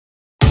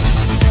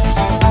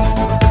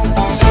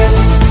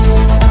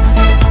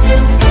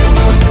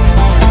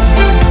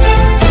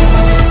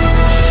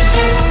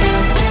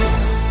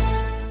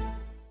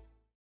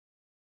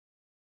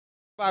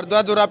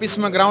भारद्वाज और आप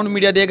इसमें ग्राउंड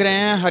मीडिया देख रहे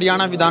हैं।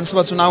 हरियाणा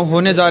विधानसभा चुनाव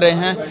होने जा रहे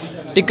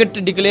हैं। टिकट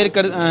डिक्लेयर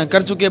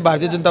कर चुके हैं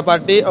भारतीय जनता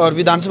पार्टी और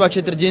विधानसभा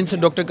क्षेत्र जींद से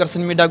डॉक्टर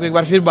करसन मीडा को एक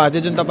बार फिर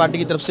भारतीय जनता पार्टी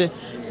की तरफ से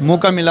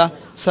मौका मिला।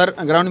 सर,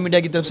 ग्राउंड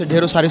मीडिया की तरफ से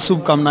ढेरों सारी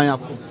शुभकामनाएं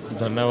आपको।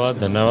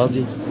 धन्यवाद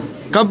जी।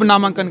 कब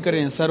नामांकन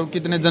करें सर?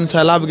 कितने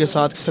जनसैलाब के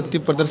साथ, शक्ति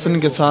प्रदर्शन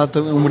के साथ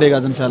उमड़ेगा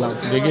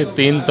जनसैलाब? देखिए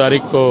 3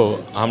 तारीख को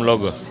हम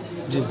लोग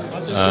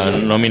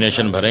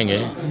नॉमिनेशन भरेंगे,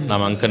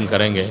 नामांकन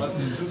करेंगे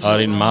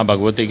और इन माँ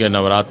भगवती के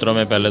नवरात्रों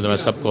में पहले तो मैं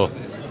सबको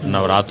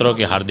नवरात्रों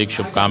की हार्दिक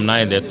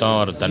शुभकामनाएं देता हूं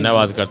और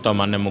धन्यवाद करता हूं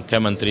माननीय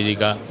मुख्यमंत्री जी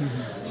का,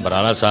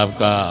 बराला साहब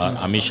का,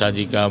 अमित शाह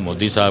जी का,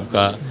 मोदी साहब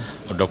का,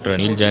 डॉक्टर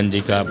अनिल जैन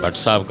जी का, भट्ट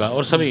साहब का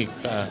और सभी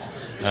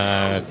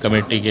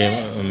कमेटी के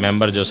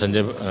मेंबर जो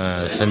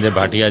संजय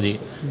भाटिया जी,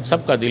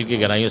 सबका दिल की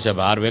गहराइयों से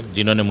आभार व्यक्त,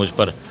 जिन्होंने मुझ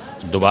पर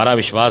दोबारा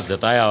विश्वास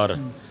जताया और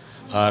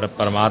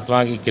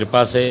परमात्मा की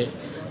कृपा से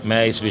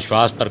मैं इस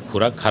विश्वास पर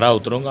खरा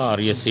उतरूंगा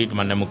और ये सीट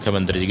माननीय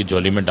मुख्यमंत्री जी की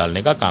झोली में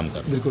डालने का काम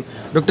करूँ। बिल्कुल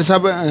डॉक्टर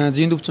साहब,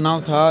 जींद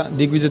उपचुनाव था,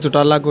 दिग्विजय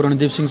चौटाला को,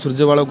 रणदीप सिंह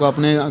सुरजेवाला को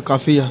आपने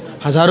काफ़ी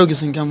हज़ारों की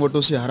संख्या में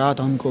वोटों से हरा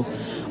था उनको,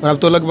 और अब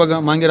तो लगभग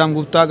मांगेराम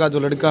गुप्ता का जो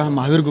लड़का है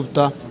महावीर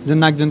गुप्ता,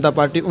 जननायक जनता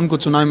पार्टी, उनको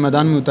चुनाव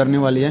मैदान में उतरने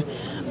वाली है।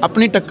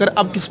 अपनी टक्कर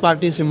अब किस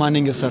पार्टी से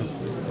मानेंगे सर?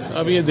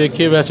 अब ये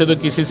देखिए, वैसे तो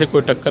किसी से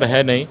कोई टक्कर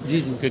है नहीं जी,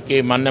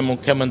 क्योंकि माननीय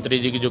मुख्यमंत्री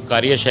जी की जो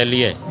कार्यशैली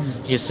है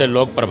इससे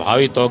लोग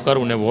प्रभावित होकर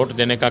उन्हें वोट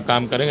देने का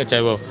काम करेंगे,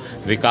 चाहे वो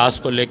विकास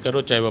को लेकर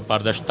हो, चाहे वो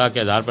पारदर्शिता के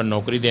आधार पर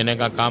नौकरी देने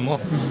का काम हो।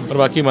 और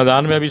बाकी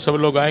मैदान में अभी सब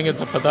लोग आएंगे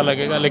तब पता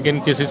लगेगा, लेकिन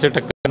किसी से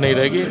टक्कर नहीं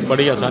रहेगी,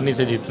 बड़ी आसानी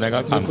से जीतने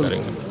का काम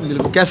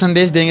करेंगे। क्या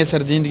संदेश देंगे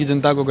सर जींद की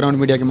जनता को ग्राउंड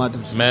मीडिया के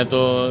माध्यम से? मैं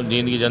तो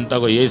जींद की जनता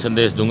को यही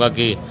संदेश दूंगा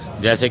कि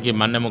जैसे कि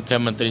माननीय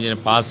मुख्यमंत्री जी ने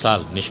 5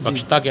 साल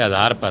निष्पक्षता के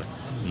आधार पर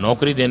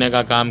नौकरी देने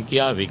का काम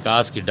किया,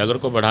 विकास की डगर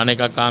को बढ़ाने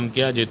का काम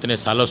किया, जो इतने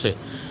सालों से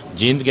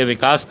जींद के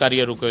विकास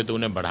कार्य रुके हुए थे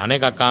उन्हें बढ़ाने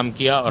का काम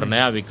किया और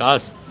नया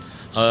विकास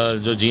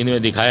जो जींद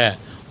में दिखाया है,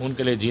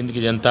 उनके लिए जींद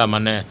की जनता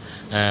माननीय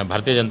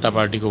भारतीय जनता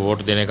पार्टी को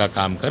वोट देने का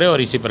काम करे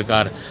और इसी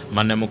प्रकार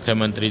माननीय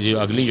मुख्यमंत्री जी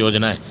अगली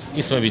योजनाएं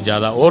इसमें भी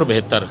ज़्यादा और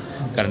बेहतर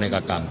करने का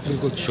काम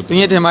करे। तो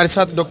ये थे हमारे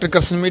साथ डॉक्टर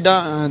करसन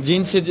मीडा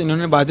जींद से,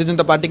 जिन्होंने भारतीय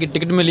जनता पार्टी की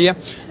टिकट में लिया।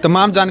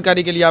 तमाम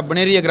जानकारी के लिए आप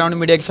बने रहिए ग्राउंड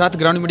मीडिया के साथ।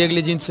 ग्राउंड मीडिया के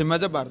लिए जींद से मैं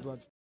भारद्वाज।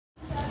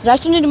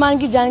 राष्ट्र निर्माण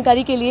की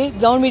जानकारी के लिए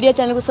ग्राउंड मीडिया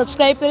चैनल को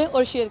सब्सक्राइब करें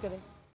और शेयर करें।